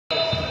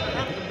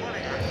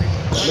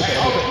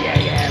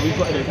Yeah, we've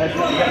got it.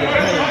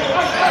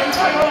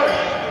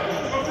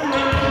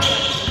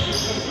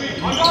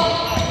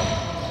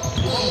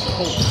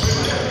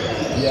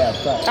 Yeah,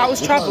 fact. That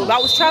was travel.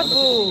 That was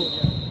travel.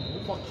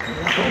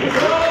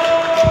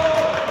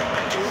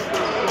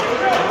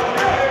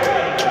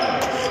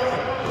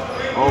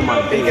 Oh my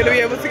God. Are you going to be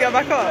able to get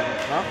back up?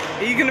 Huh?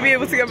 Are you going to be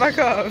able to get back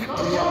up? I'm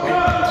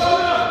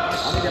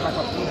gonna get back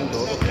up easy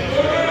though.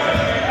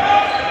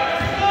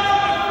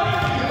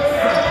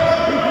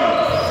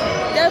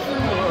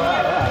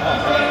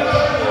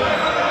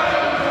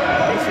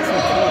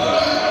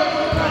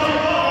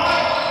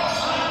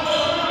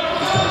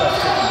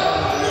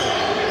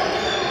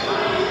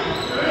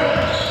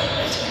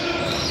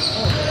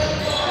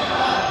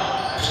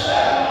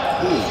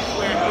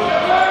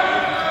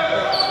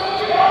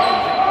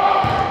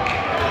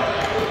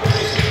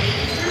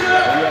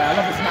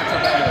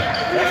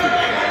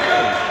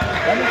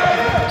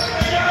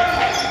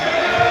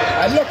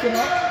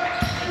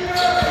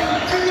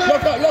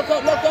 Lock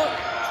up.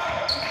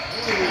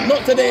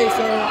 Not today,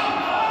 sir.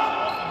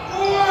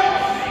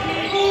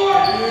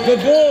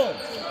 Good ball.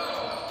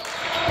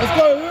 Let's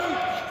go.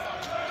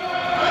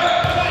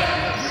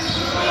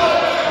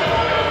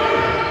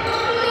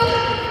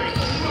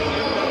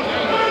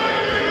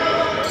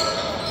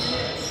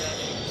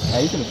 Yeah,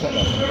 you can have shot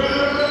that.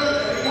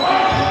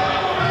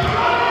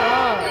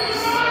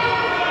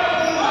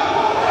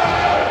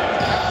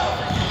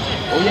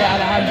 Oh yeah,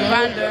 Alejandro.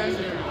 Random.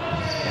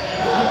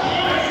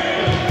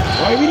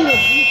 Why we need a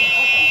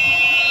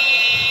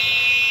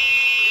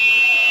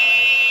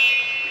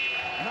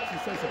I'm actually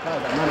so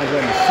surprised that man is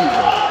wearing a suit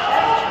though.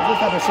 This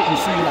type of shit you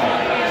see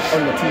like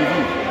on the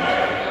TV.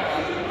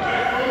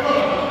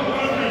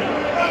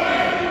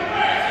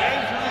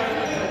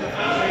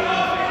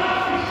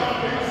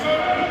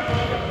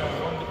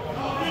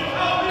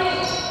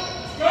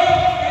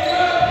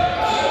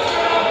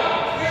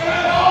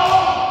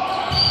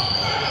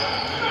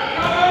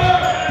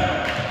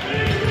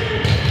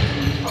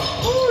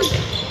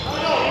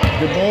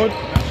 Good board.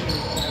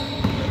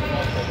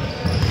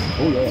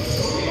 Oh yeah.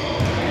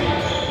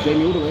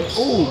 Jamie all the way.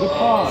 Oh, good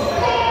pass.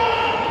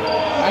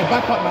 Alright,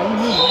 back up man. You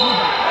move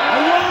back.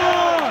 And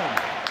one!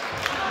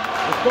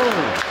 Let's go.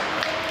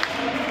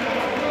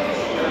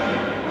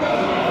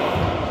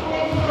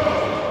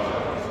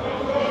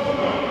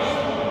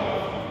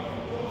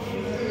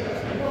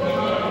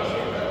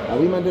 Are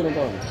we man doing it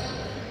down?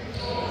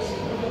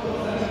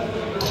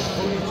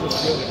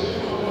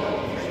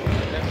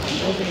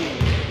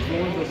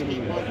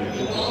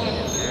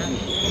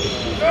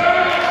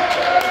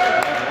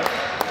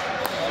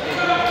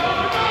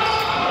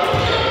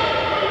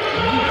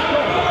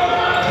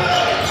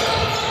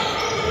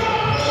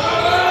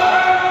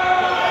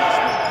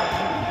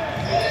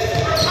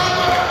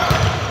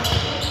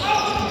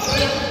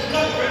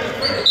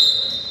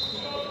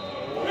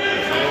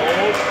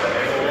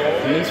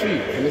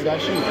 Can this guy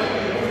shoot?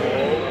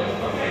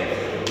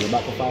 We're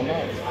about to find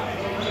out.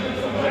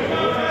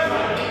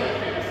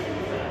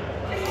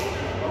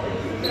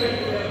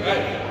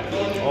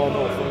 Oh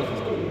no,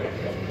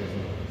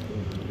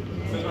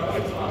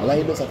 I like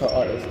he looks like an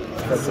artist.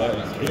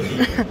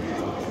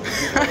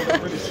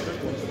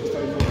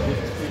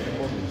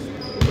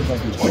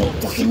 Oh,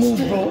 fucking move,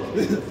 bro.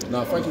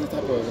 Nah, Frankie's the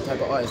type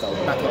of artist that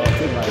will back it up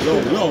thing like,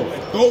 yo,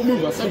 don't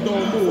move. I said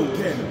don't move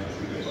again.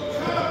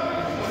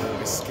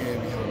 It's scary.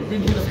 You've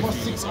been here the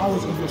past 6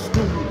 hours of your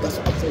story. That's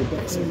what I'm saying. You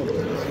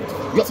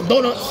got some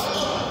donuts?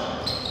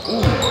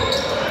 Ooh.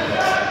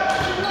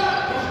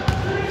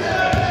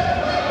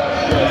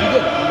 Yeah, is he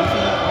good?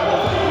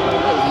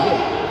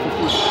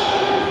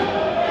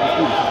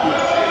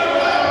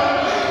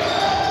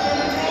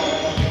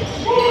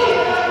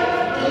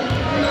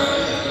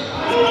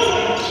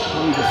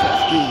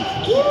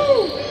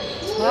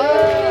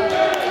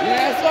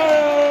 Yes,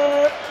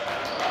 sir!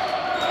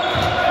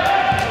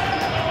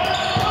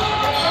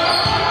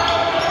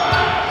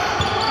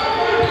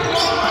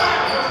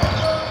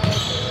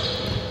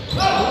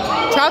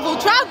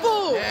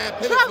 Travel! Yeah,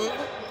 travel!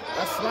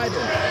 That's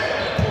sliding.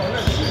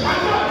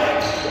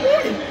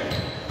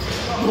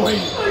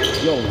 Wait.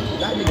 Yo,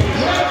 that nigga.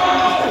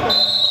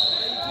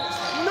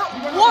 No,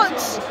 what?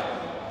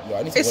 Yo,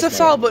 It's a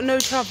foul, but no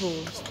travel.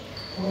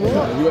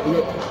 What? You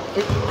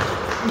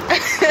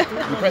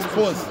press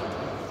pause.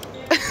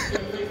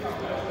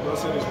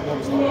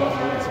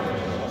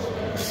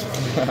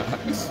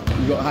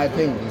 You got high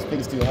ping. His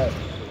ping's too high.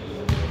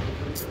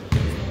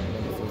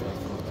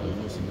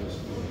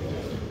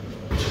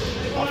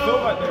 I feel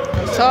like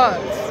It's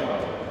hard.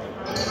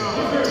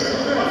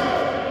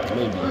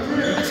 Maybe.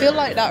 I feel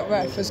like that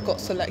ref has got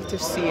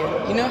selective seeing.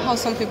 You know how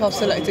some people have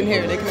selective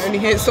hearing, they can only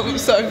hear some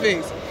certain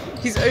things.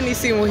 He's only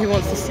seeing what he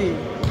wants to see.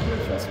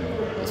 Trust me.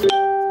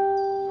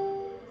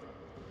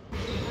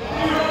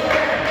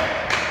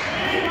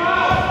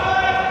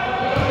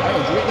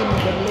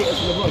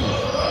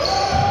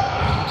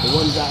 The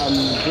ones that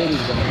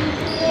Brady's got.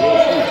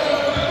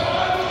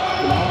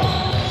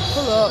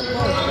 Pull up.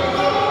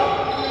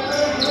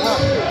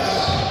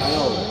 I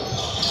know.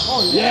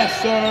 Oh yes,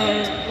 sir.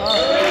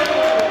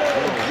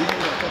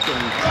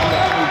 getting camera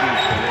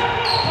angles, bro.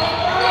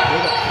 They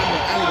got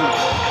camera angles,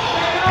 bro.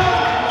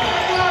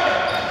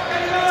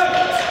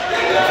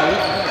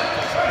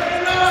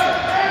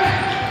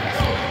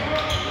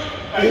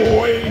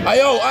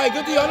 Ayo, aye,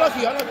 good to you,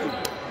 unlucky. I'm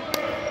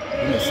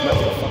gonna smash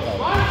the fuck out.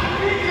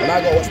 And I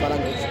gotta watch my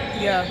language.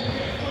 Yeah.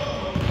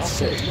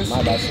 Shit,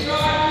 my bad.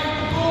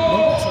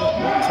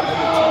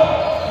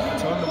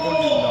 Turn the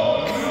volume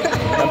down.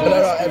 And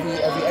blur out every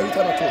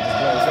time I talk, just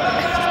blur it out.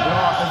 Just blur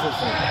out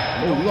everything.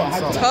 Oh, you got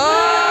hype.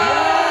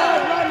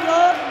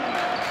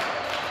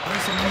 Play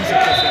some music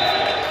or something.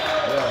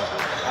 Yeah.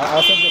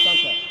 I'll send you a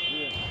soundtrack.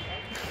 Yeah.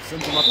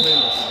 Send to my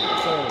playlist.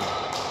 Sorry.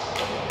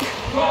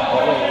 Oh,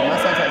 wait, my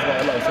soundtrack's got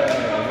a lot of songs in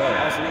it as well.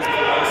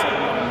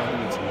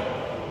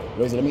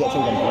 Rosie, let me get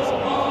chewing gum, please.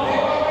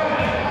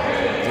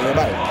 Is it in your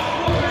bag?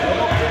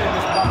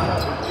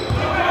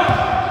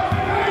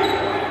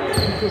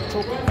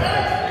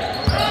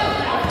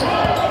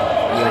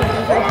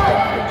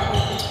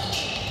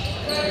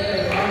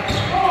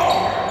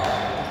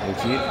 Thank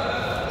you.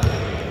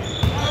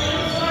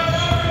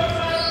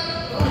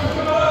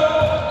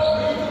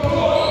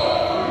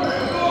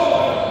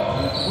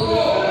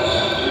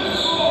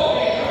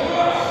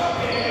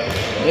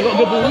 They got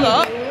good ball. Hold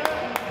up.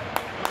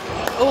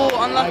 Oh,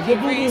 unlucky. Good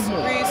ball Breeze.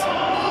 movement.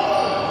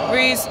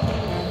 Breeze.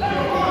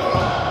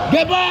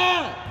 Get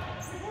back!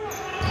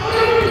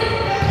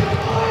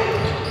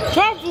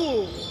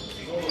 Travel.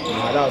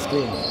 Nah, that was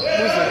clean.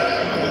 That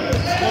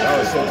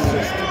was so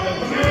clean.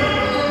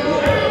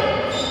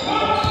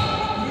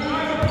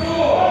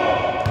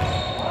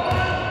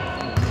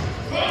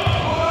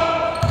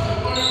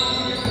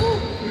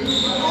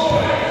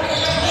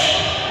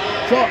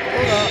 Shot.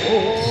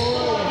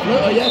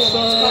 Oh, yes, sir.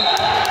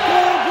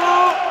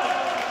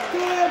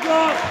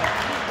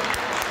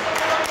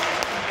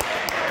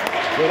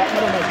 Yeah, that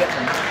kind of might get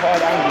some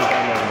hard angles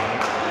down there, man.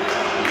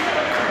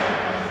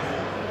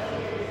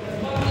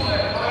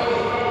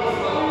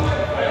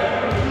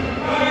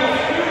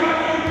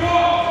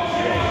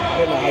 I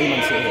don't know how you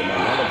man sit here, man.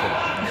 I don't think.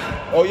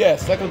 Oh yeah,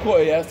 second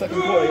quarter, yeah.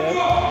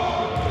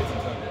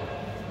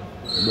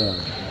 Yeah.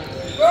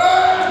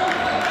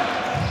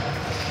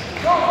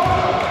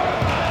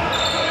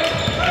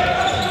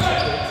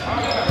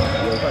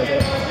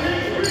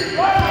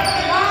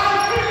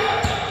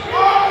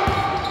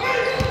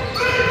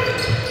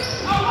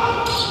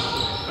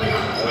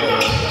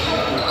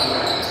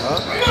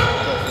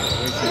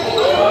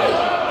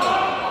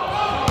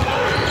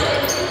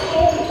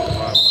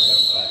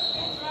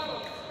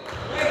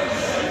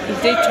 He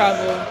did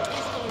travel.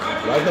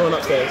 Why is no one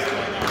upstairs?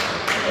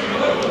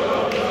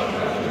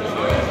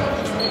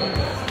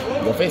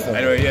 Your face on.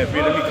 Anyway, yeah, be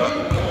the week up.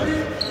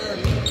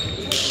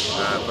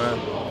 Man.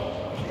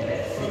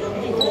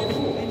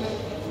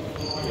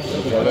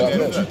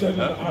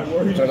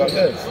 Should I go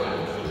upstairs?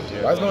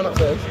 Why is no one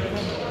upstairs?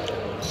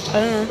 I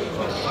don't know.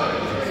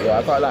 Yeah, I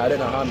can't lie, I don't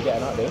know how I'm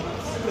getting out there.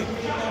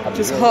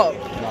 Just hop. No,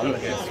 I'm not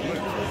getting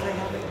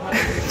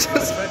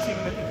Just.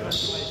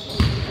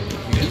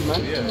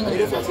 man. Yeah.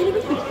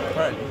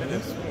 Right, it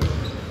is.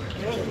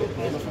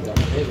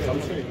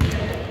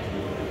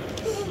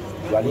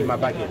 Do I leave my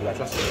bag here? Do I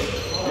trust you?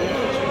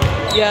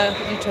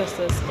 Yeah, you trust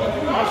us.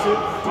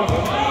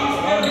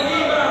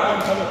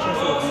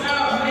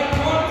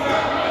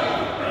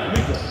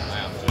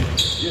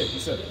 Yeah, he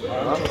said it.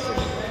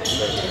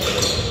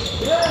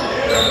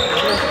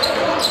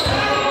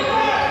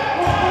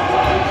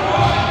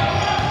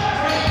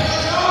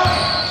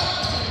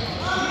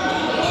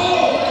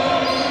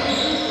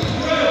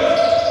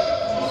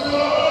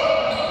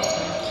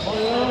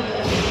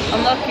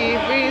 Unlucky,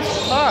 Breeze,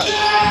 park.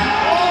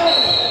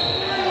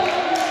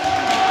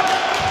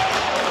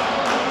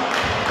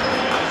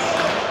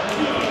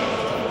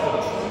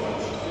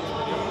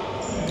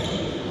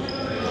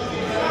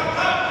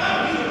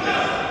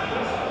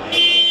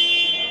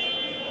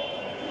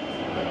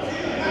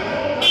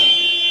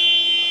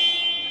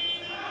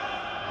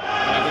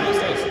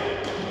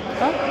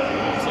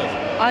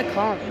 I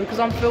can't because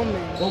I'm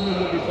filming. Filming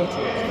would be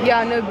better. Yeah,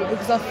 I know, but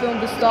because I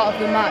filmed the start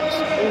of the match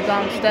all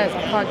downstairs,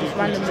 I can't just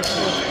randomly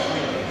switch.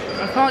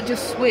 I can't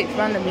just switch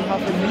randomly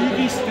halfway through. You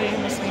be staying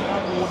in the same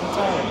angle all the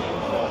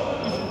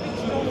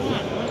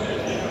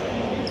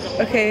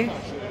time. Okay,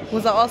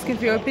 was I asking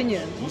for your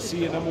opinion? You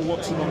see Emma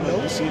Watson on the,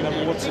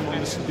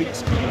 this big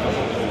screen,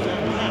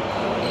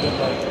 and then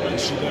like,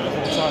 is she there the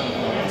whole time?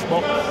 It's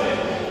not.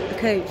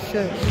 Okay,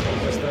 shush.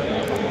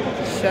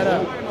 Shut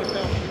up.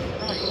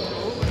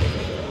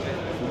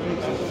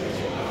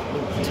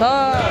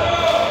 Talk.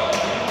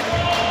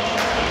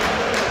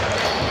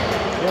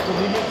 Yeah, but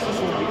he makes this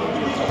one big.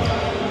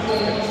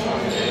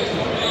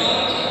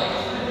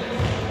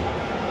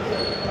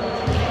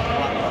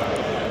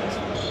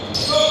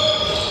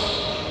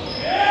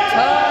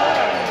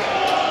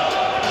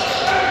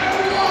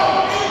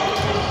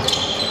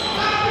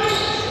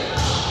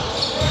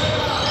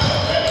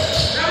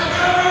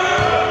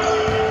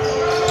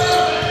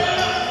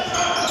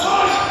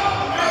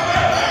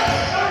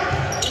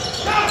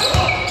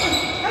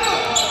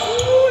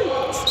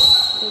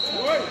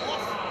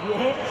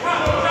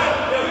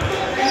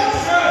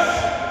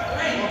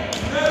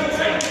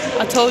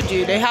 I told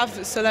you, they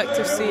have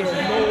selective seeing.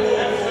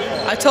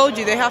 I told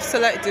you, they have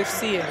selective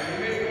seeing.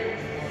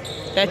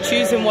 They're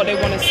choosing what they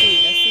want to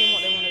see. They're seeing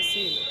what they want to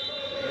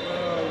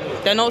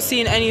see. They're not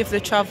seeing any of the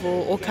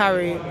travel or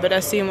carry, but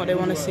they're seeing what they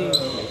want to see.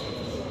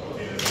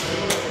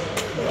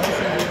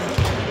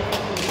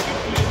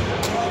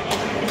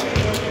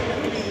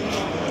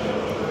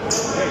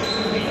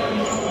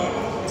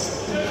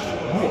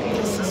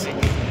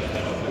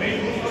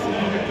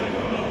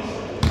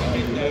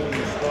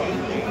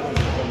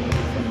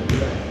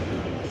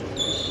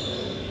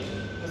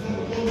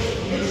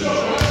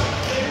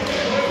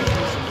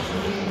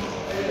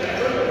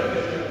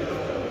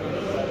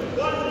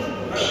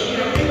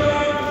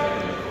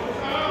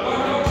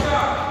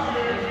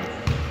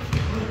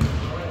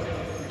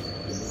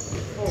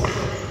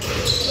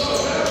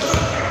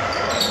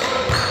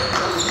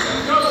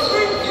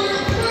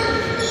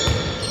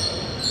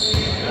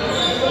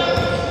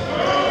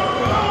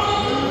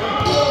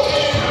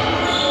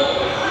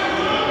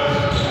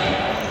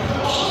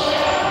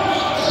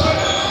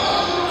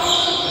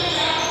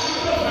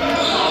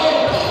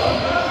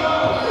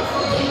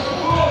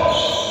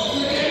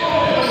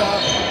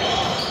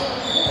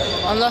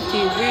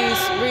 Unlucky,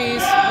 Reese,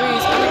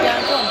 and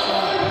again, go on,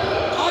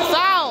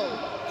 foul!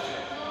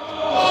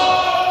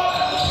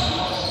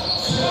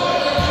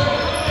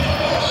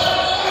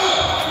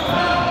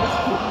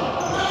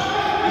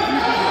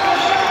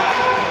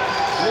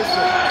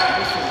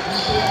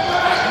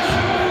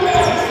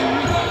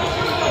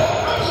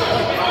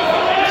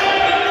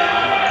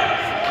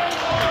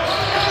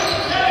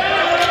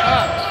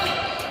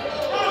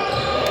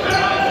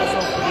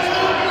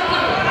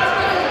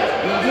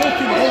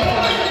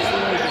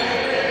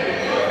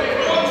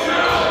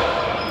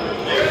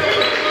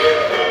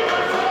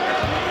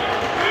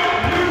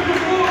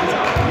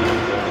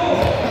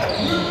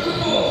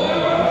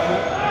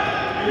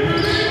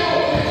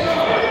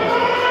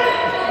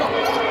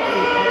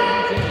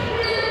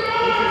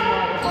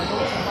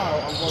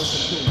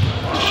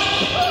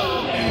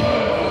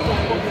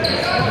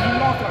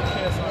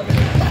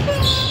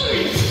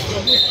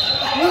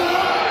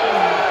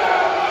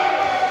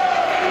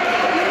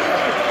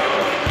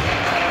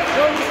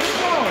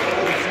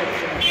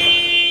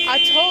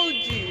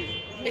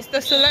 It's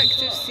the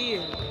selective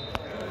seeing.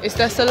 It's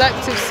the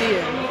selective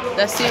seeing.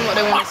 They're seeing what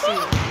they want to see.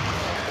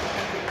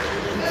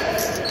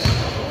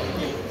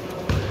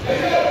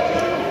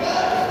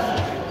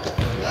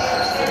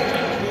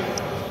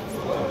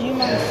 You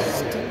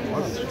must.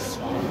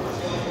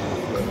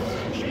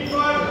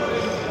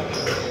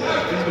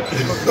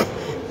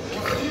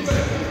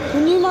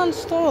 Can you man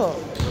stop?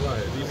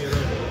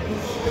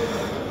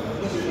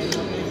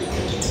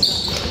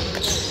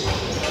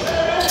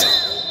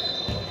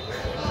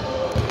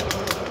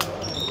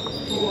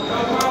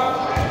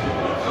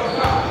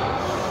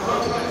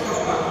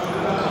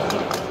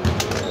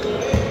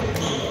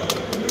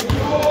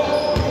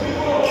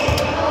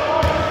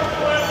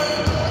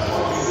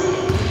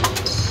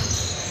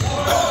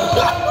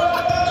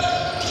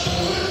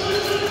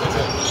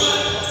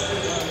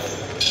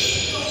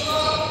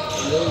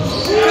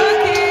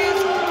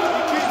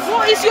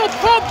 What is your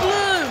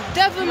problem?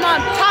 Devon,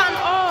 man, pattern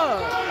up.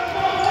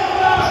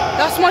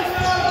 That's my...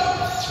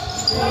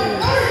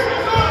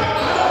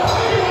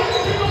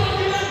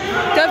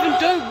 Devon,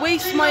 don't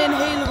waste my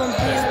inhaler on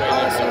being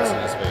awesome.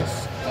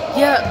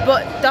 Yeah,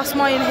 but that's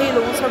my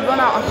inhaler. Once I run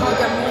out, I can't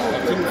get more. I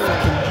couldn't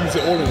fucking use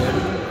it all in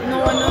them.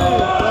 No, I know,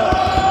 but...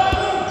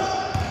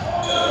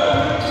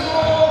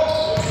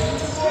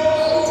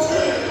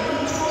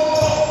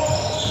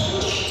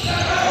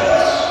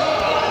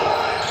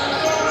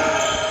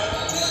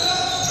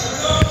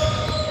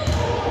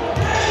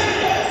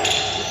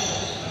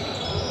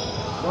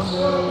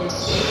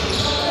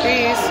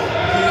 Please.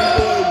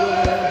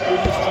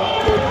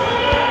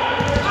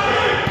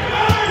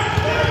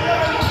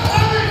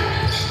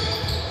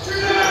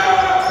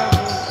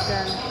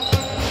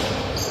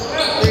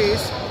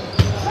 Please.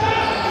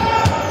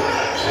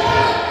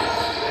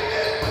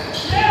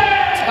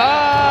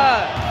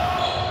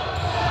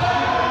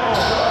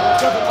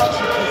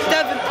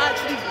 Devon,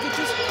 actually,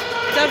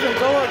 Devon,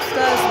 go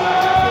upstairs, man.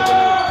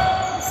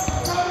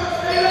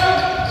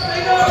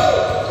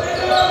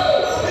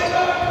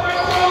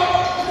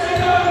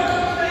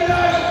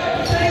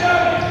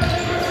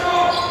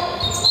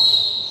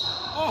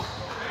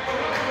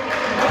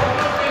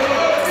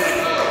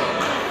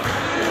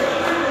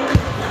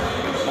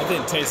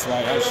 Tastes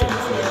right, I shouldn't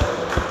feel.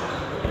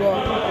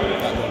 What?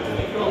 That one,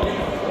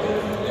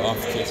 the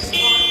off kiss.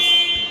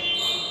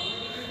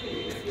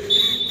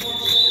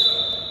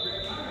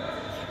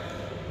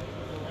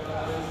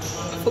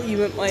 I thought you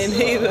meant my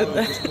inhaler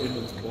then. I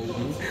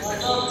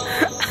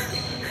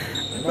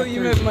thought you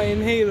meant my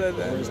inhaler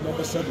then. It's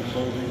number 7,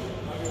 Goldie.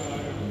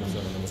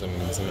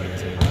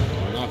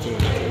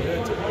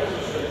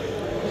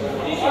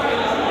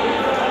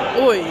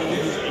 Oi.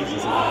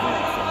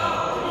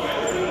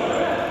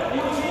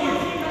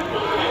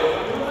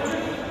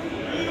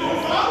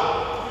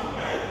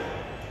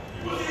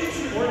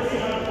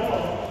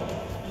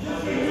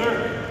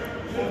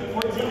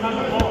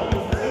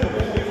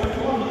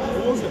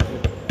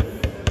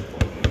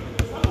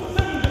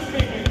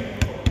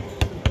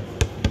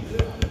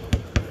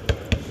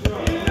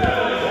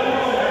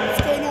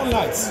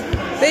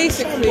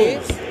 Basically,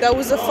 there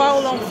was a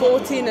foul on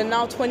 14 and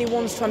now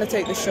 21's trying to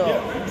take the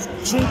shot.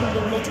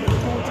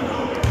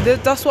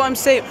 That's what I'm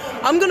saying.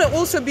 I'm going to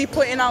also be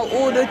putting out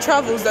all the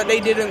travels that they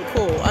didn't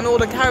call and all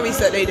the carries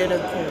that they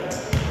didn't call.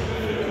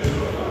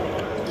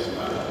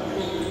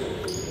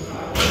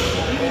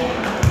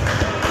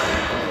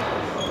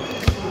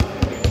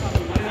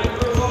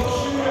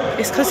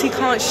 It's because he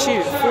can't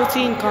shoot.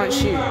 14 can't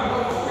shoot.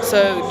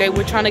 So they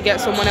were trying to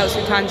get someone else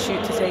who can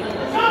shoot to take it.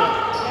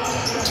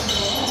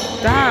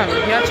 Damn,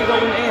 he actually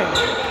got one in.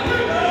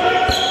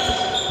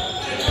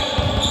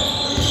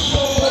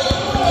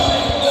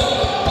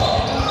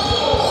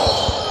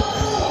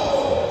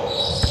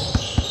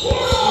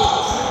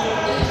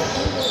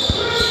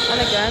 And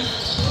again.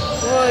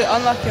 Whoa,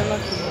 unlucky.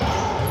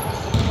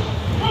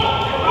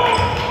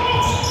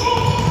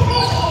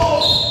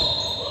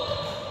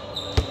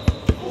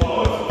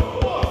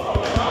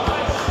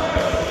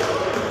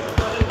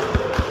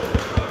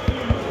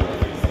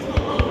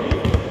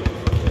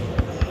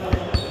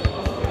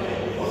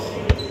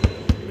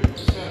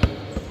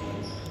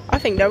 I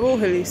think they're all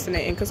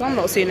hallucinating because I'm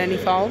not seeing any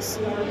fouls.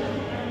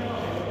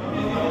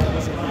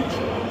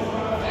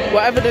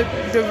 Whatever the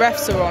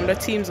refs are on, the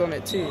team's on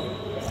it too.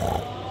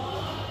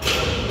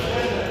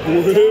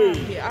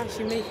 Damn, you're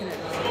actually making it.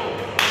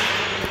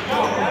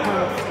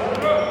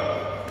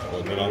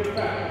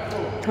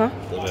 Huh?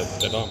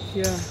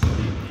 Yeah.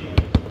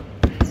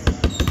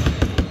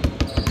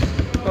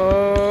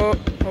 Oh.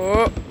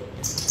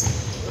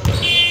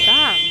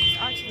 Damn, he's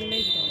actually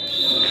making it.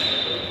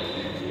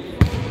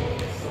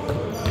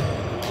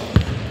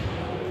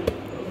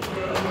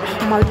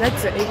 My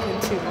legs are aching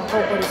too. My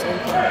whole body's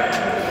aching.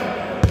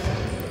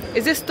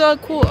 Is this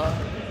third quarter?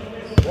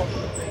 What?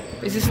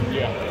 Is this?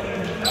 Yeah.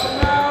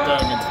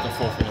 Going into the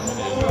fourth in a minute.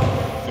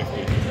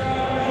 50.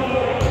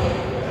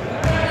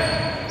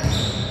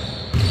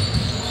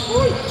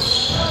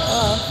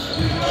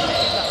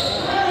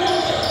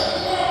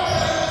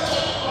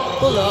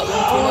 Pull up,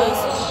 Martinez.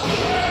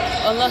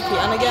 Unlucky,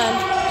 and again.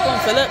 Come on,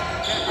 Philip.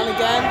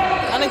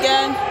 And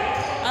again.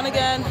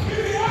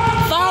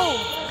 Foul!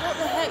 What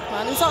the heck,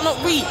 man? Is that not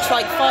reach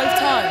like 5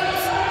 times?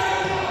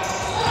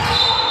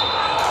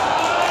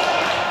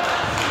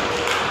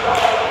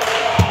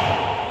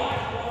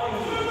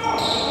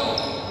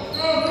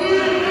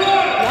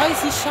 Why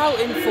is he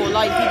shouting for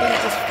like he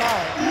didn't just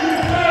foul?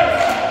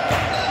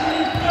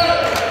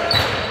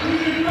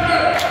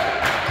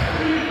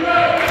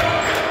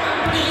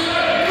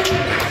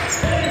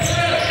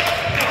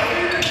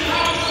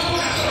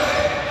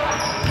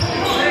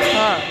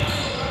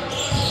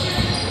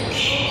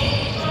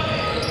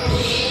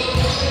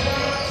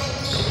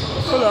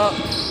 Pull up.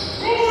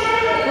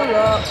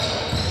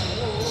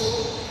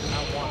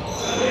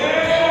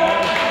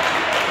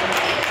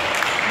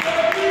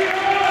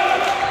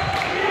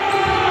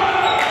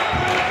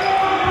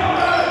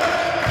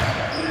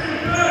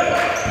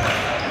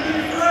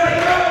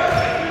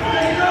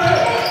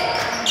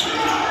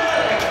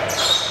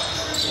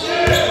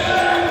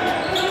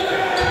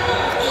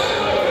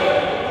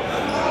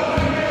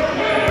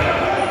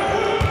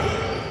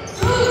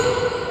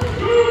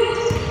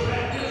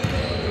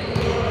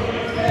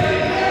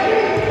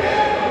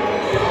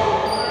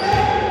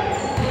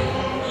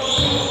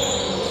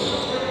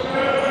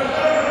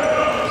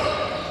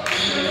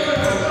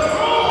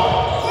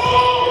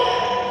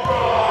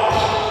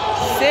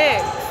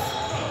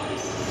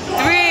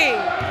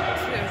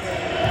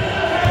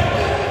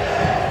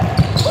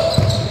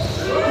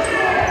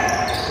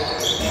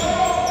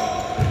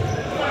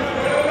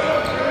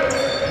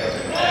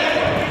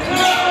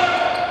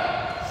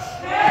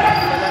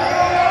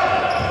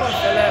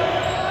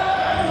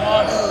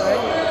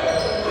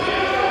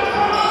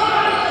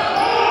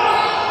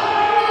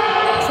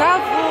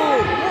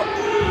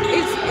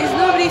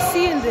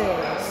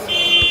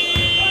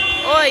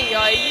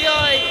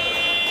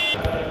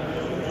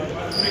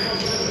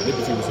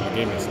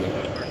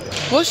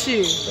 Was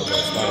she?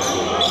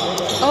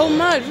 Oh,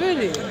 mad,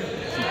 really?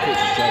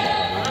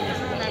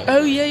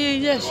 Oh,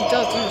 yeah, she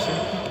does,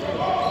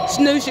 doesn't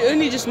she? No, she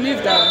only just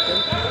moved out, I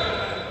think.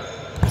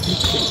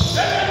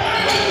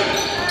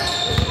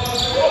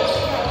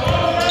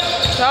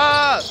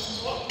 Stop!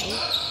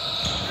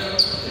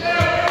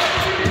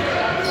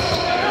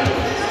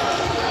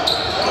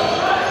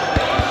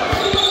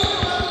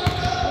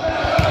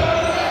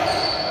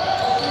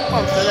 Come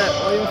on, Philip.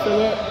 Are you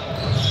Philip?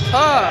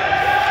 Tough!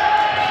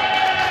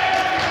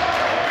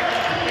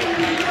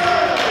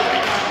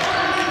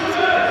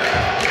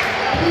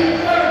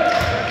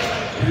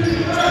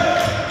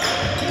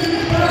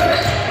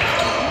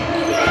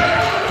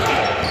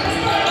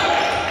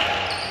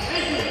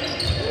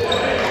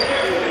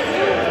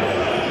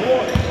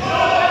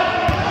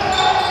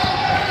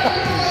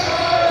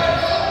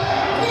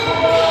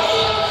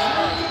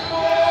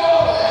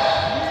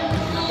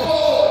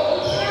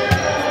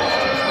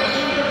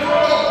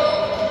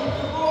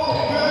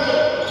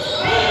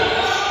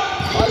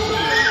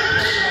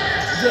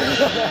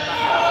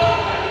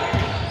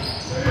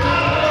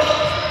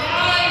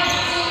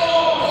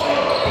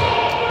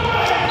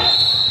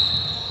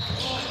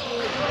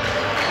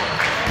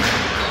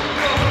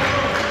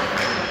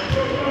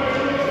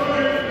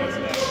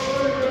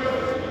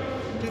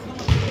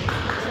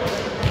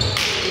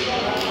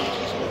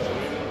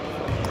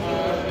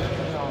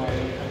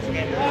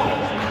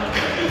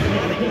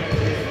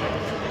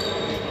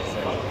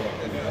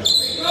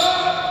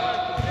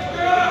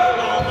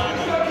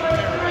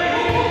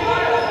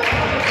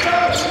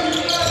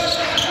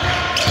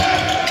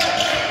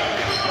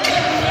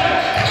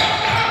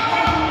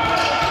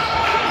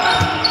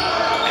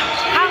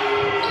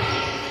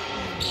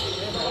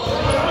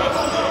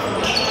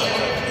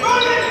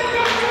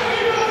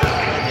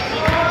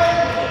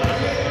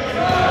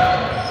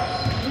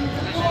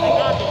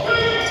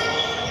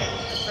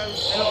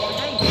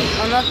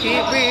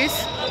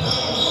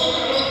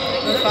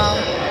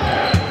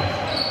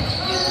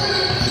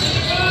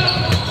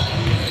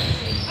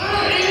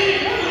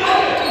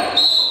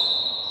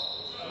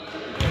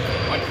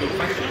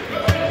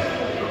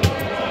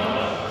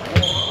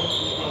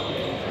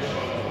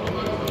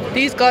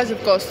 these guys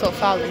have got to stop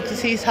fouling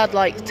because he's had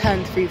like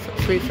 10 free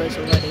throws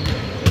already.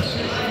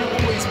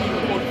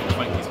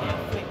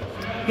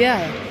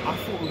 Yeah. I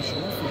thought it was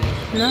your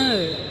fault.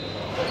 No.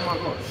 Oh my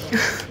gosh.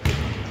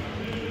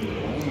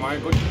 Oh my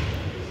god.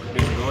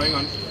 What is going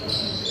on?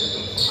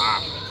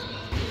 Ah.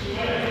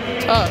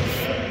 Tough.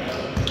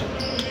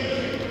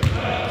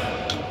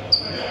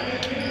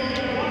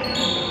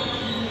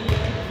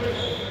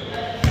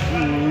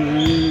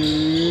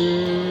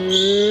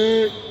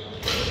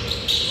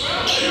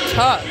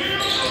 Tough.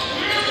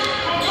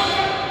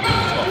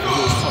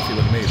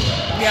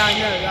 Yeah, I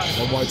know. That's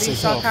Well, why'd you say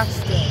tough?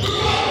 sarcastic.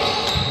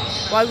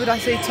 Why would I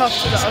say tough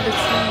to the other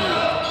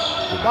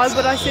team? Why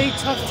would I say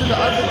tough to the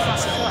other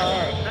team?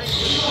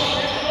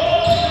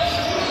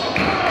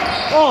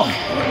 Oh!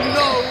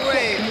 No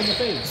way.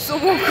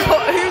 Someone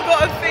got, who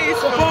got a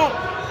face?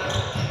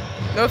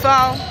 No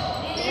foul.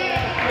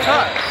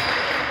 Tough.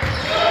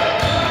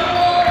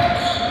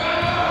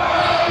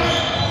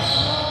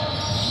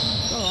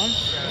 Go on.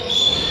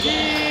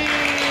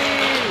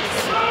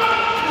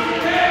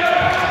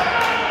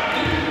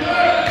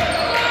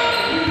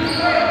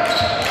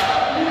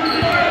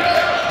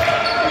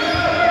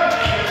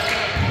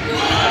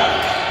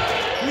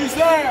 Who's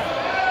there?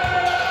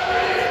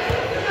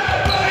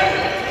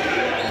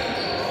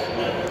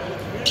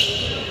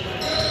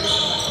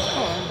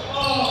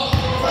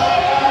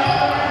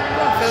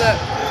 Philip.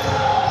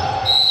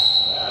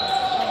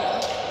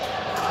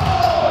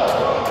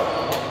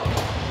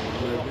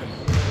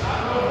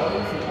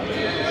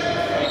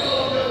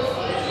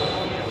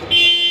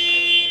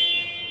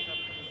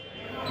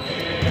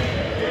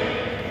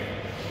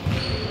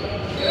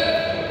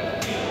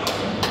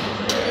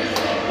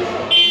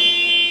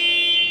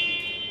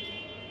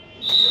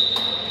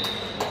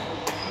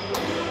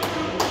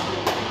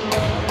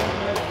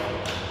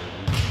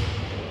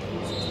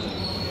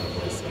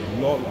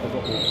 Lol, I got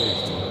all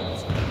praise to him.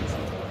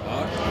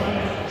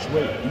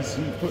 Wait,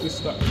 he put his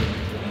stats in.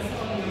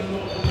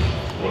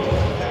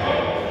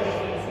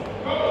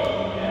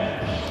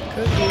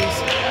 Cookies.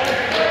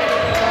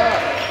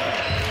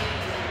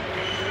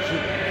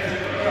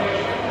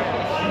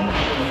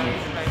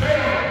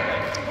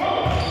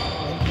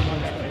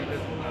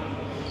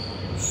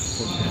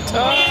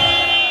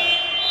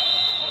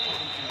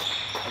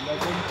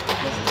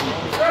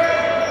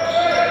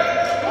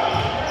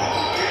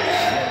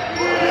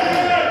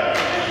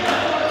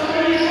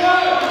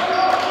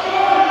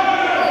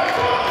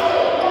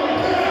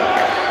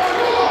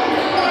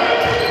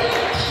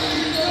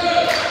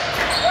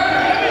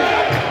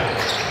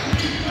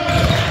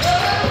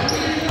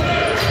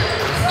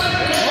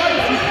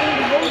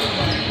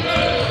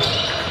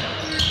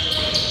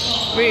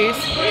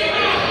 Reese.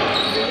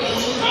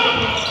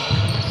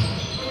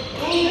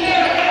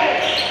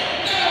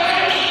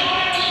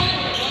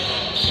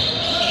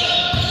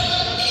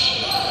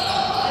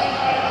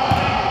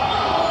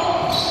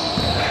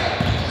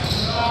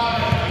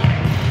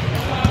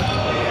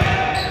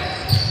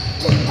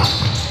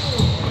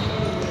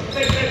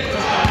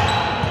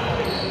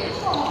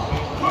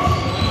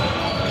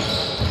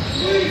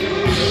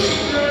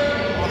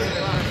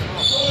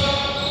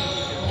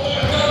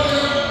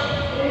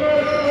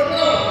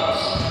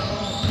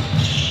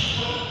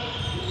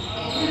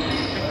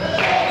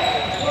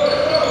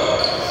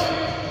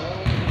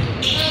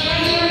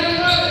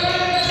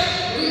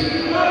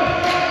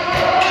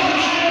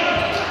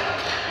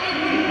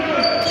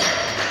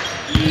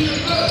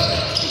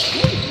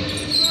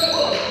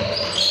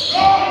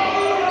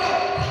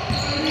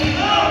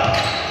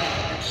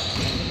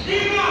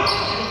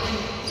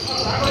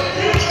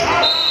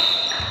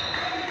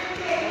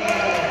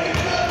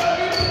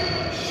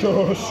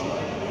 Shush.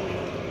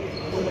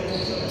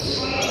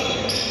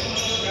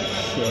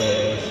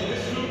 Shush.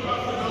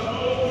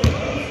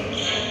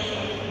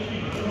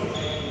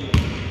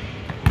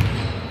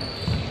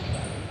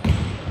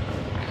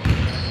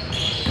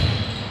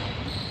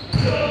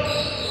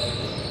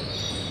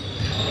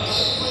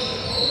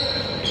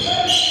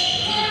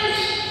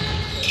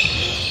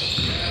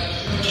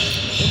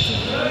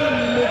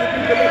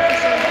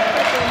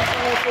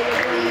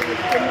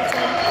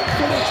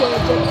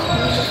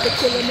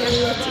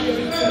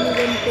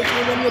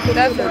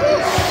 Devin,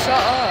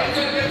 shut up.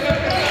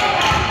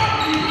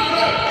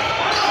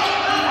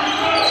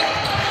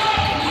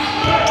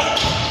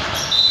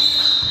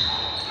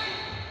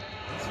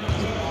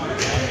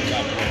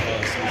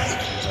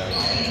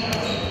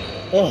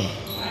 Oh.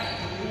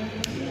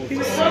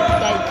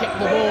 Don't kick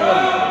the ball.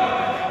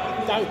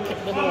 Don't kick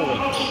the ball.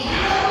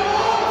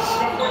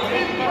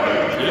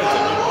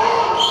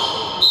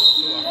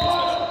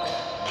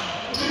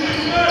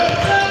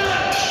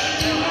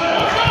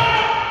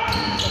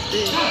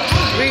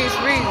 Reese,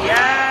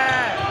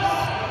 yes.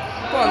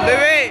 Come on,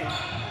 Louis.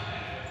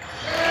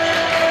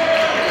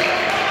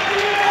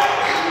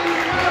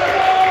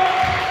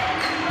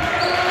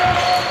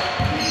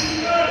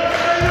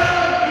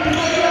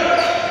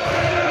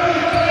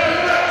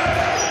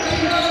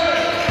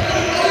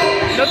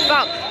 No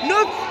foul. No.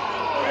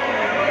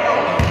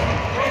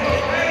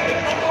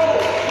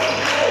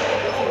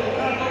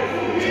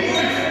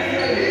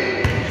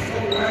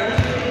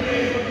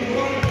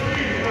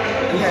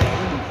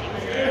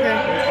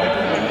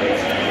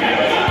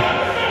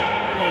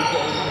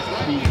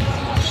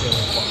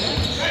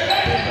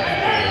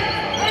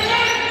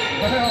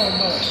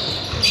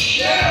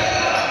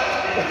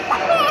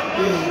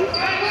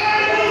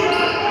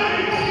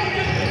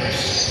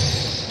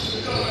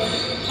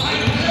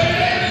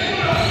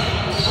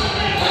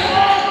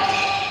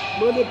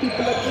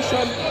 people at the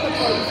shop.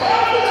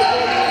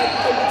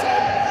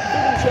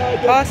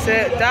 Pass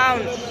it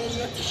down.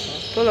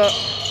 Pull up.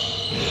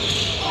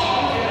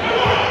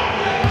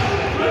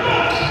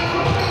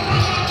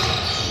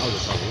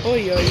 Oh,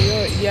 yeah.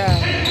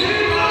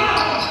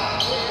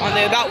 Oh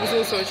no, that was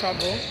also a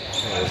trouble.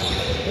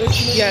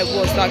 Yeah, it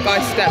was. That guy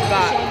stepped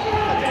back.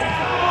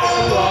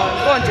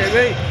 Go on,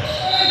 Jamie.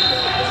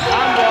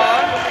 And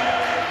one.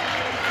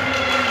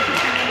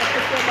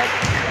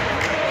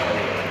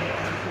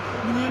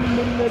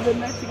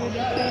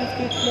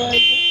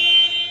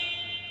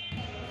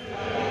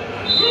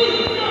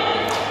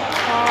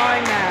 Hi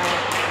now.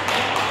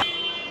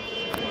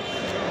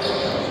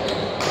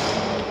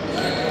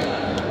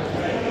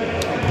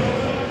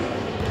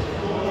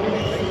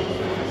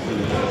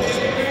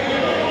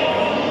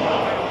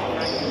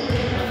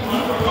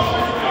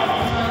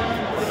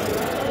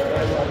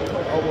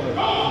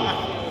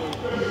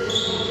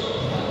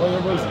 Oh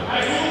yeah, Rosie.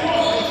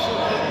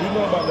 You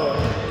know about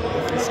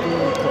the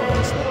school club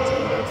and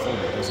Snapchat before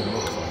there's a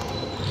mock fight.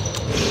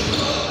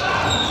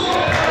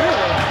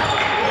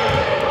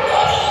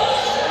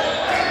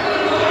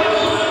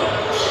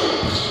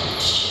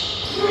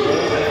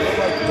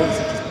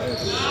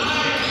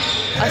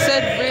 I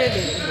said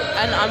really,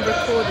 and I'm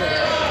recording.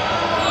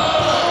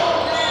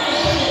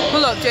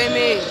 Pull up,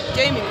 Jamie.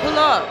 Jamie, pull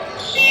up.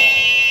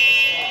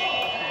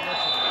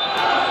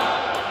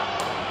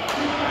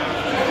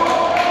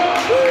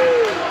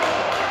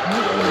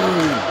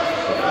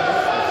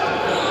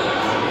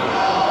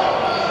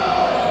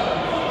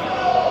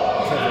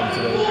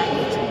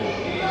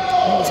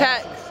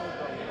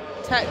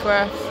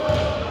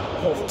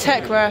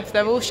 Tech ref,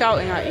 they're all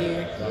shouting at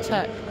you.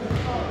 Tech.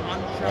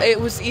 It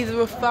was either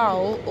a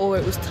foul or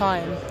it was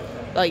time,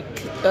 like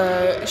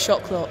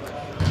shot clock.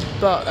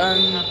 But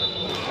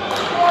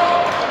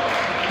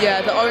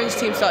yeah, the orange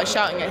team started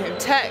shouting at him.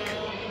 Tech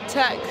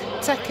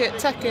it.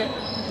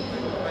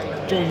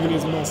 John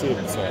Williams massive.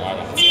 So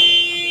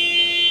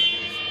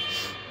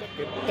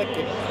Take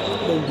it.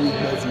 Don't do it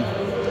massive.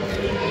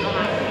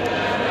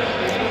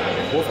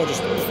 What if I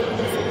just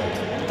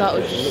that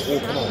was just... Will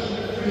it all come out?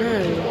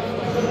 No.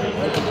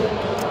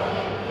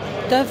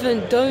 Devin,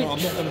 don't... No,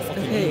 I'm not gonna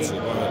fucking use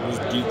it,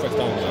 but do you press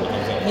down and it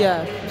comes out?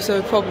 Yeah,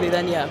 so probably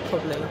then, yeah,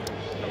 probably.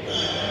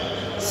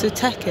 So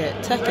take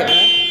it, right?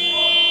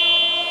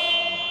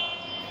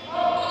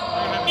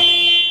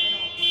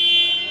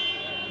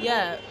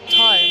 Yeah,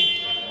 time.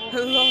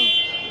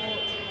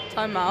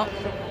 Time out.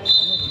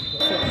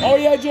 Oh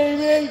yeah,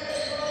 Jamie!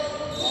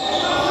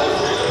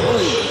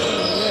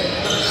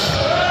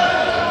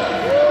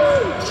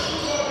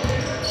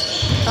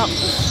 That was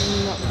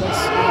not the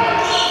best.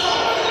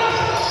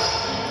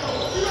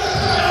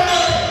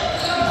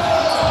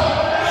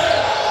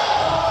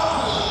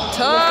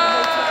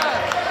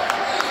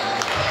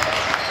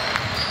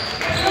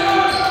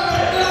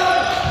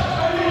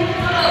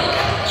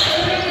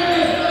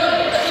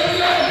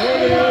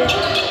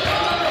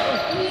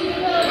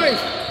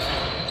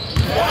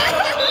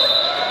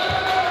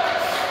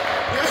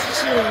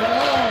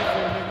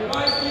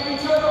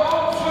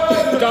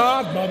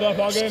 God,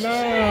 motherfucking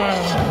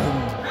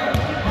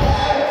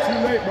too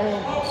late, bro.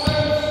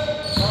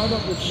 Round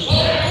up with you.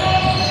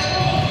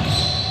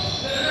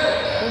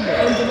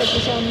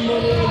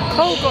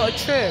 Cole got a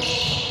trim.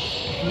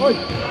 Oi.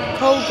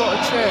 Cole got a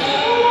trim.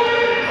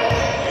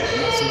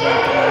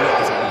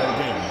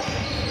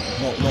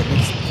 Not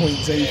this point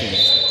saving.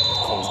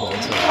 Cole's got a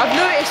trim. I've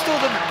noticed all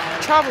the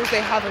travels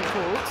they haven't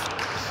called.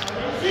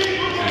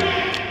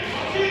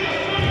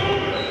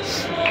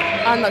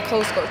 And that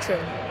Cole's got a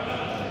trim.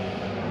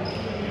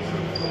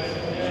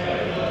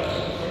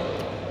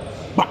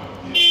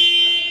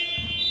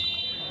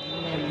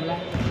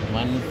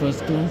 One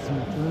first class,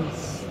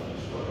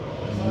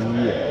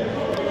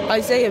 Yeah.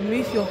 Isaiah,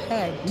 move your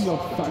head. You are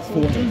fat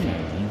 14, you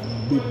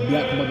big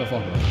black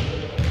motherfucker.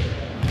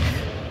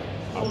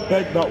 I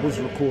bet that was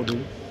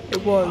recording.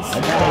 It was.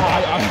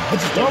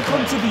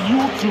 Welcome to the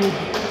YouTube.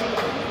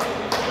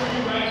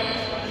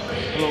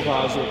 Hello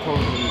guys, we're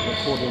currently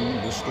recording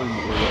the stream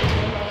that we're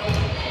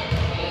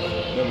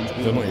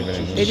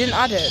watching. They didn't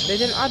add it. They've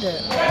not added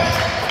it.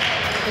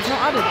 They've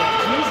not added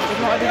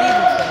either.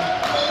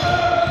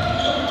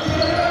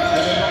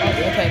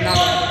 Okay, now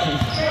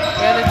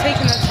yeah, they're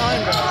taking their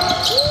time, bro.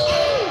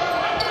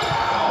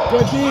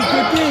 Good D.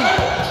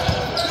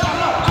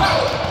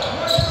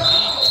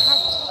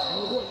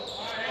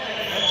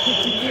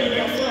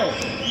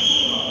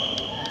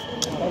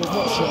 That was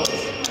not shots.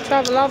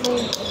 Travel level.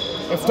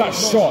 If that's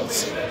shots.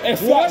 If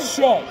that's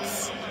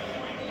shots.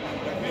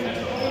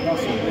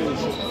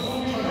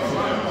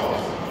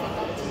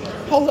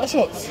 How was that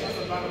shots?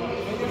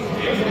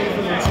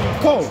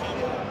 Cole.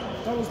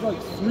 That was like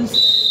 3.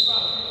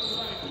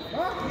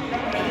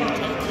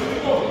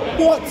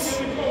 What? You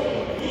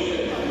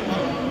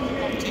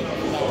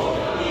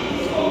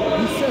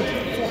said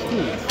fuck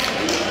you.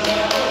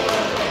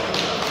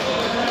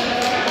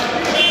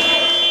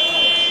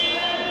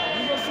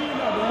 You not seeing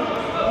that, bro?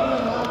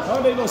 How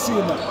are they not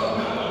seeing that?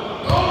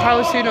 How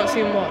is he not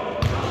seeing what?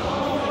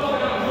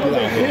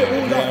 hear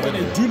all that, but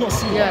they do not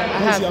see Yeah, that. I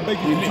have. I beg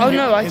you. Oh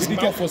no, His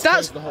mouth was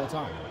that's closed the whole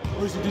time.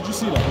 Did you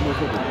see that on the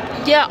recording?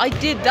 yeah, I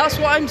did. That's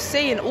what I'm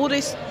saying. All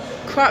this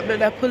crap that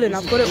they're pulling,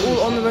 I've got it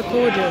all on the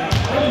recording.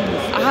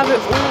 I have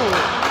it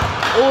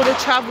all the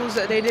travels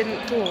that they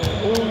didn't call,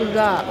 all of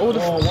that, all the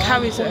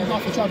carries that.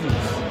 Half the travels.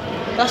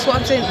 That's what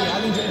I'm saying.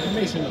 I need your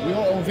information. We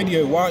are on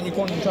video. Why aren't you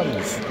calling them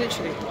travels?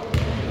 Literally.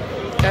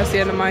 That's the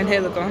end of my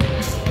inhaler gone.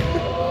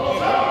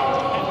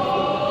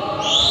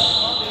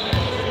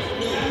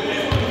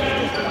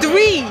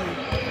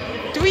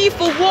 3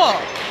 for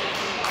what?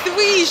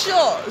 3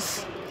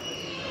 shots.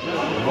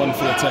 1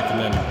 for the tech and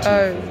then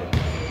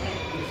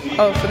 2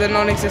 Oh, for the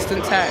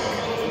non-existent tech.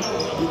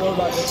 You know,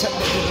 like the tech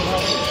that didn't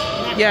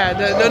happen. Yeah,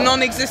 the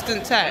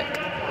non-existent tech.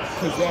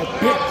 Because they're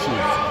bitches.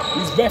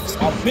 These refs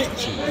are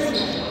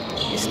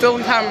bitches. You're still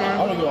on I camera.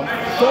 don't give a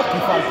fuck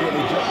if I get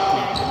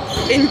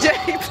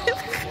ejected. Injected. I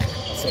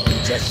said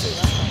ejected.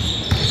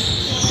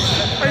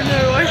 I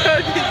know, I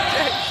heard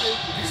injected.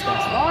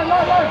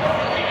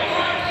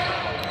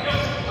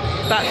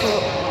 Back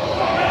up.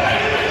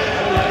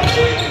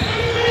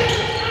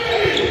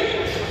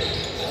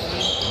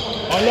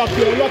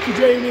 Unlucky,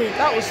 Jamie.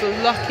 That was the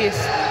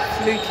luckiest,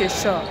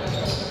 flukiest shot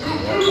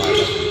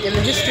in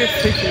the history of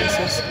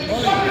flukiness.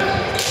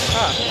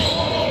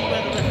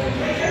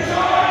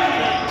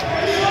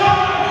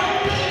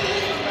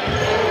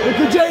 Look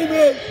at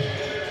Jamie.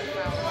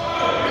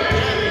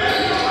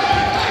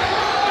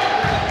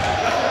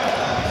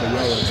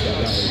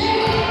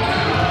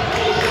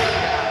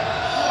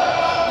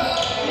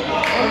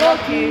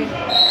 Unlucky.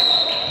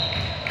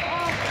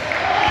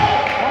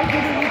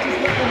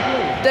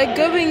 They're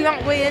going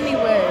that way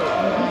anyway.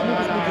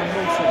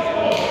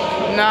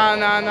 Nah.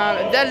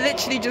 They're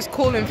literally just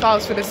calling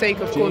fouls for the sake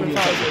of calling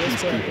fouls at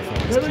this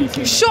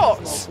point.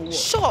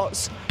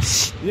 Shots.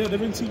 Yeah,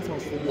 they're in team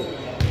fouls for what?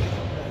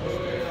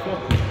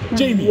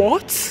 Jamie.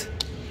 What?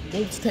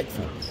 What's tech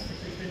for?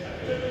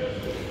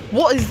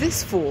 What is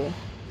this for?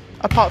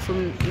 Apart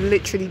from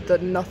literally the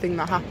nothing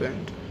that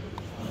happened.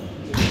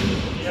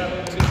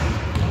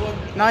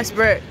 Nice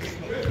brick.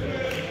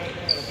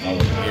 He'll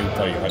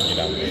probably hunt you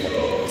down.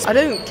 I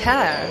don't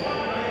care.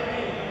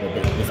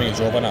 But the thing is,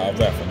 you're running out of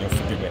breath and you'll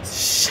forgive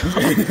this.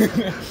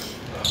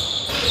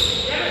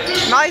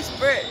 Nice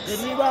brick. Good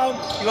rebound.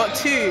 You got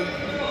 2.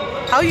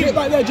 How you Get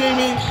back there,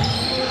 Jamie.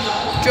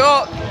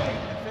 drop?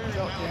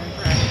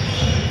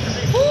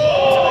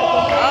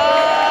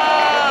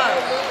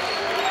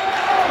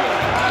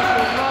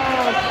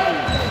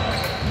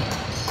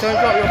 Don't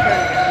drop your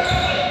phone.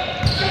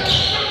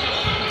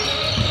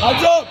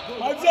 Hands up.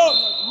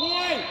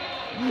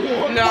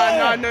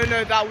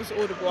 No, that was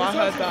audible. I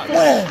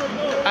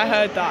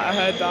heard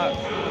that.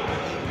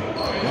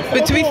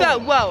 But to be fair,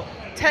 well,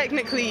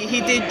 technically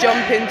he did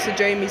jump into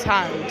Jamie's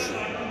hand.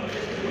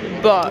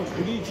 But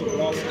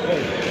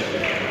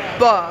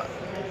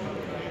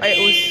it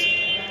was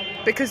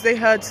because they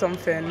heard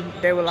something,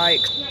 they were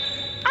like,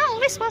 oh,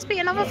 this must be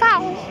another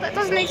foul that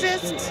doesn't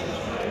exist.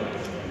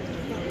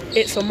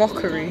 It's a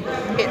mockery.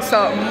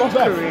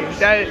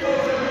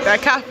 They're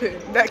capping.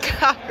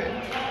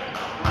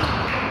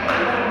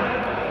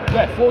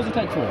 Ref, what was the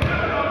take for?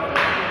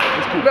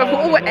 But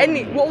what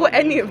were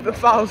any of the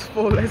fouls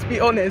for? Let's be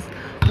honest.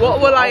 What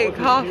were like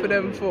half of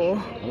them for?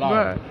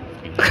 Bro.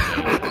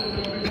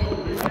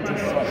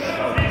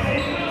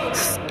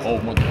 Oh,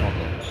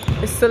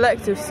 motherfucker. It's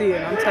selective seeing,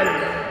 I'm telling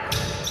you.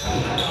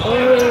 Oh.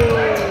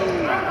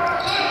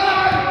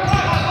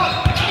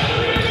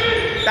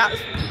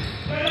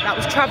 That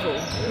was travel.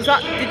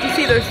 Did you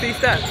see those 3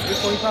 steps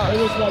before he passed?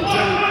 It was like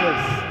very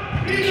close.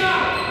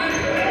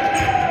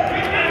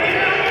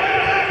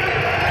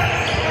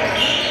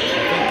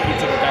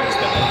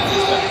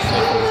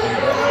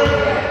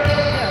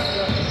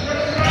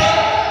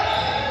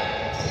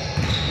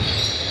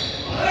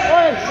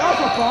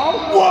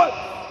 What?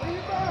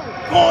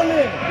 Call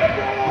it!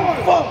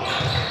 Fuck!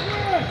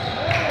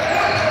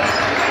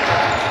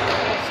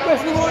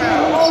 Especially when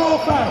you're all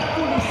fan.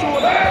 Fully saw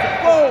that.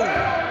 Go!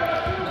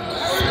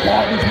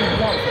 Wow, these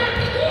niggas out there.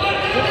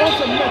 They're on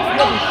some next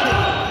level shit.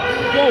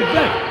 Yo,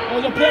 Beck, there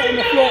was a player on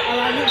the floor and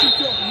I literally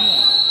took him.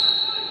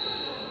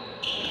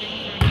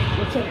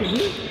 You're checking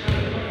who?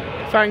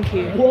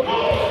 Frankie. What?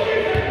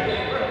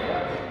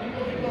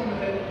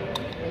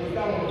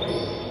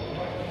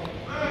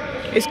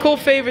 It's called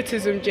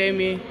favoritism,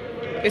 Jamie.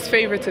 It's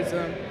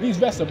favoritism. These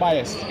vests are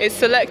biased. It's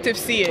selective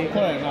seeing.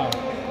 Call it now.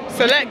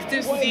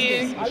 Selective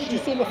seeing. I literally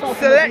saw the foul.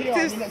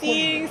 Selective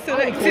seeing,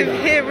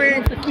 selective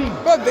hearing.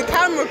 Bro, the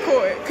camera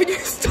caught it. Could you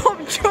stop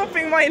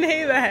dropping my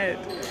inhaler head?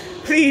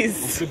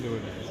 Please.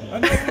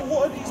 And then,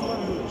 what are these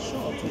men doing?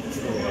 Shut up.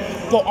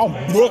 Bro, I'm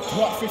broke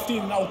at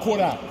 15 and I'll call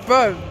that.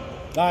 Bro.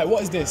 Like,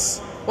 what is this?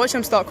 Watch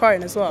him start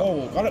crying as well.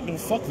 Oh, I don't give a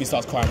fuck if he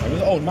starts crying.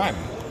 He's an old man.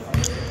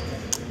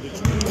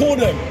 Call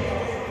them.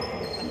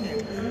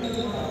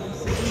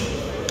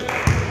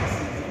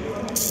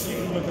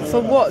 For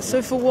what?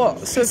 So for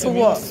what? So for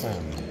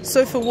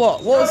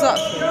what? What was that?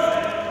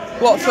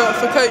 What,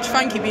 for Coach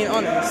Frankie being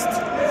honest?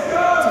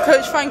 For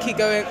Coach Frankie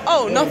going,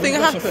 oh, nothing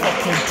happened.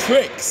 Fucking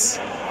tricks.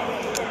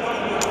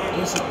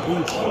 Listen,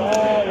 Booch.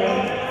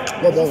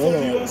 What What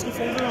are you asking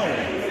for now?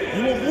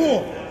 You want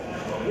more?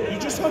 You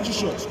just had your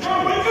shots.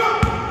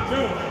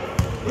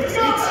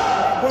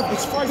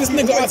 It's 5 This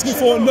nigga asking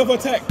for another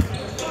tech.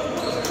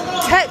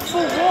 Tech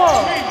for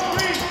what?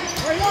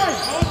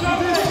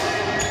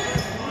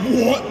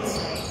 What?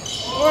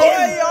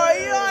 Oi.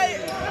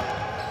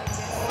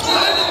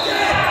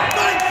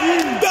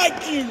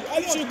 Thank you. I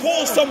literally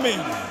called something.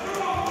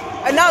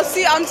 And now,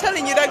 see, I'm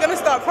telling you, they're gonna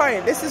start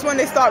crying. This is when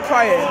they start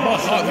crying. My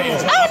heart rate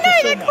is Oh no,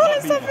 they're calling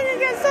something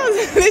against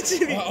us.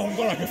 Literally.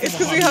 It's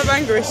because we have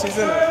anger issues,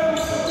 isn't it?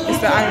 It's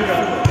the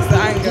anger. It's the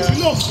anger.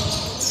 You lost.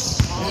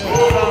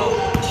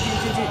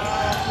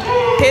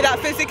 Hear that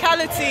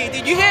physicality?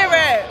 Did you hear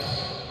it?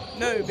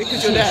 No,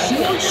 because you're there.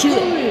 Shoot.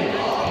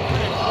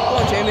 Come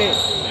on, Jamie.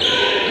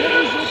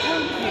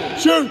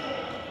 Shoot.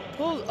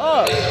 Pull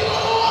up.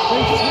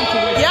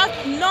 You have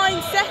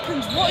 9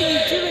 seconds. What are you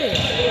doing?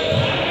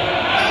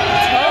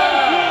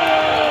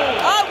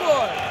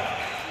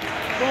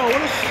 Bro,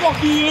 what the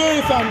fuck are you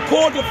doing, fam?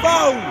 Call the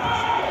foul.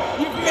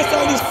 You've missed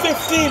at least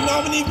 15. I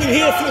haven't even been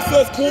here for the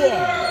first quarter.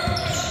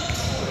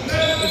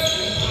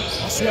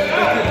 I swear they could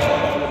have.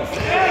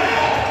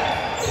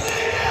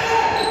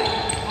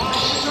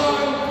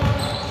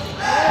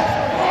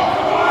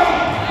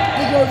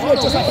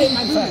 Just like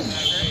Hitman fan.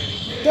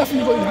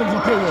 Definitely got these niggas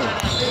on payroll.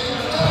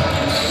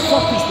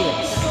 Fuck is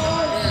this?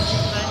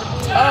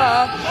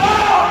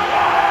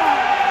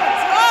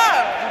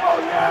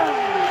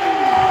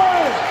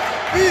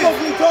 What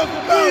are you talking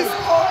about?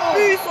 What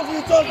are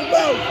you talking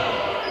about?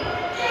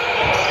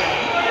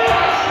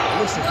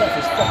 Listen, that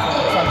is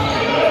fucking funny.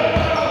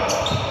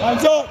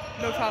 Hands up!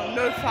 No foul,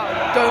 no foul.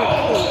 Don't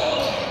pull.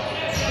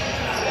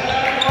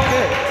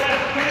 Good.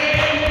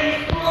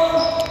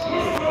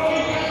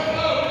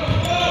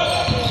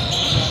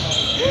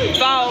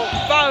 Foul,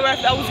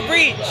 ref. That was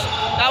breach.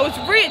 That was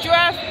breach,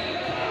 ref.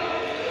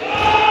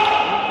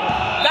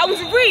 That was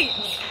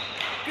breach.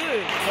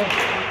 Good.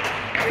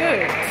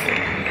 Good.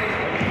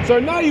 So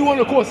now you want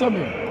to call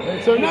something.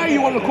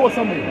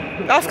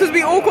 That's because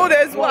we all called it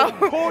as well.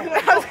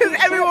 That's because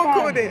everyone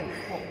called it.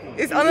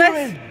 It's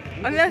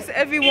unless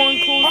everyone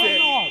calls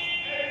it.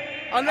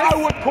 Unless, I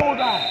would call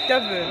that.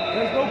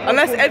 Devin.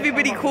 Unless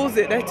everybody calls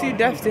it, they're too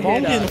deaf to hear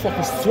I'm getting that.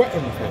 fucking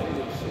sweating.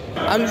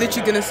 I'm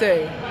literally gonna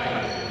say.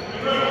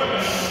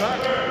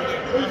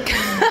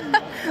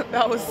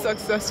 That was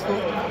successful.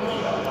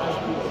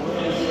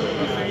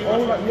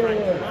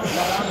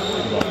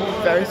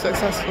 Very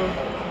successful.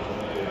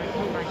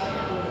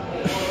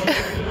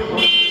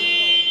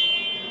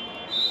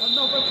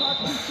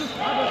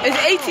 It's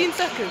 18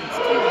 seconds.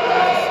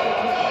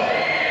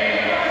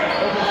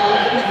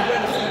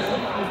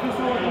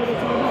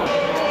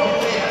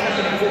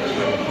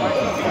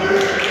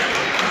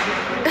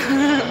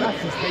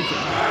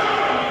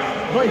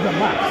 Not even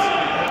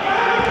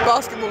maths.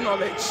 Basketball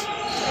knowledge.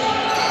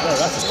 No,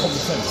 that's just common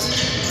sense.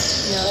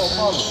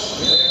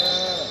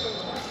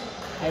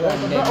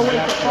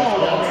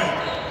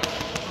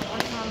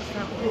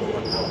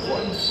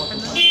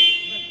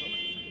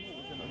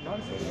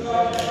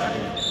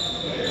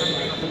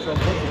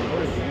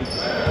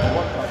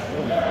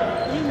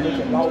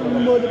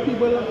 The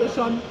people of the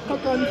sun,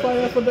 cock on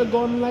fire for the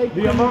gun like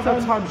The amount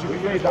of times you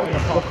played that in the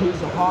car. because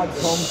it's a hard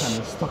song and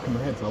it's stuck in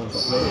my head, so I was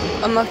not playing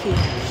it. Unlucky.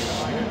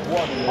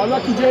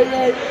 Unlucky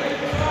J-Ray.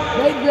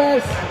 Make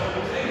this.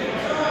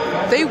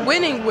 They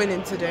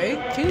winning today.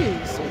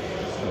 Jeez.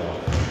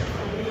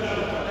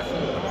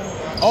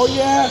 Oh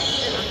yeah.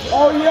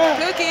 Oh yeah.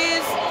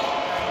 Cookies.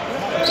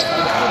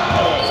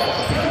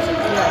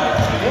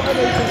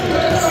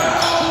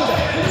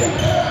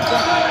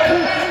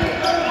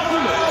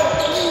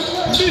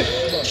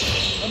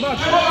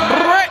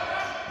 Brett.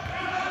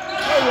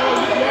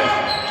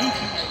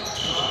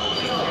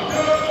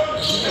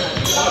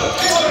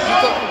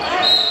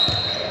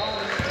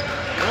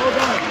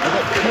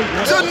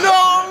 So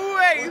no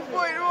way.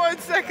 0.1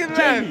 second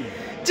left.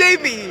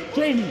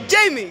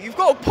 Jamie, you've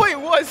got a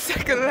 0.1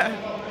 second left.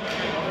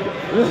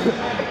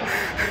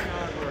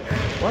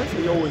 Why is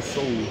he always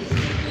so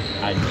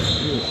angry?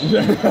 He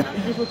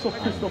just looks so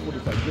pissed off with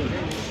his like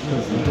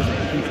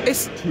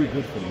It's too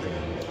good for him.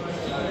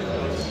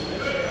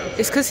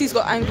 It's because he's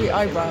got angry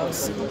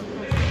eyebrows. What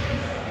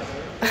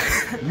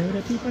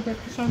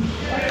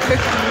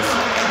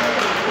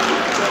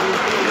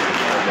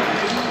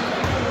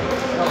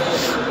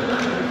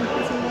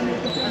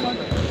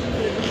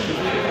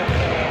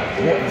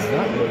is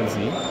that,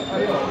 Rosie?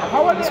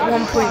 It's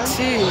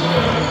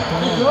 1.2.